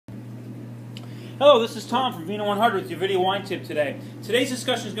Hello, this is Tom from Vino 100 with your video wine tip today. Today's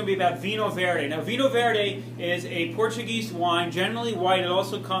discussion is going to be about Vinho Verde. Now, Vinho Verde is a Portuguese wine, generally white. It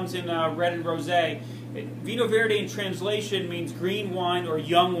also comes in red and rosé. Vinho Verde in translation means green wine or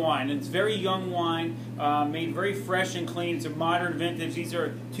young wine. It's very young wine, made very fresh and clean. It's a modern vintage. These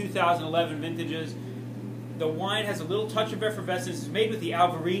are 2011 vintages. The wine has a little touch of effervescence. It's made with the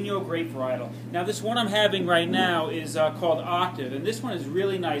Alvarinho grape varietal. Now, this one I'm having right now is called Octave, and this one is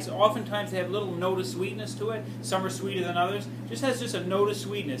really nice. Oftentimes, they have a little note of sweetness to it. Some are sweeter than others. Just has just a note of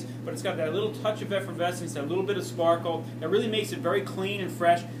sweetness, but it's got that little touch of effervescence, that little bit of sparkle. That really makes it very clean and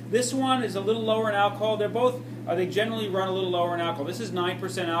fresh. This one is a little lower in alcohol. They're both, they generally run a little lower in alcohol. This is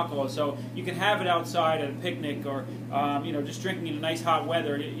 9% alcohol, so you can have it outside at a picnic or, just drinking in a nice hot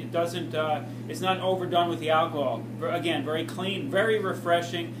weather. It doesn't, it's not overdone with the alcohol. Again, very clean, very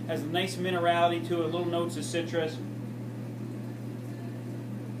refreshing, has a nice minerality to it, little notes of citrus.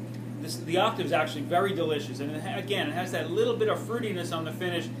 The Octave is actually very delicious, and again, it has that little bit of fruitiness on the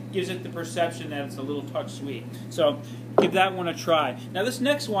finish, gives it the perception that it's a little touch sweet. So give that one a try. Now this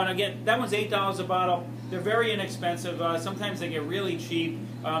next one, again, that one's $8 a bottle. They're very inexpensive. Sometimes they get really cheap.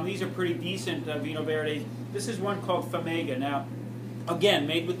 These are pretty decent Vinho Verde. This is one called Famega. Now, again,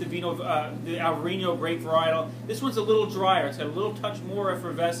 made with the the Alvarinho grape varietal. This one's a little drier. It's got a little touch more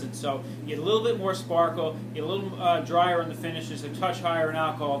effervescence, so you get a little bit more sparkle, you get a little drier in the finishes, a touch higher in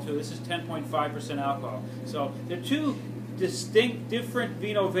alcohol too. This is 10.5% alcohol. So they're two distinct, different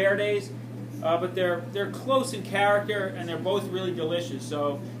Vinho Verdes, but they're close in character, and they're both really delicious.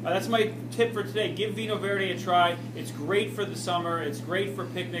 So that's my tip for today. Give Vinho Verde a try. It's great for the summer. It's great for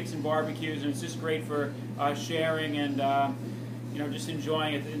picnics and barbecues, and it's just great for sharing and just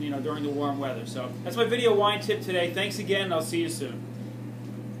enjoying it, during the warm weather. So that's my video wine tip today. Thanks again, and I'll see you soon.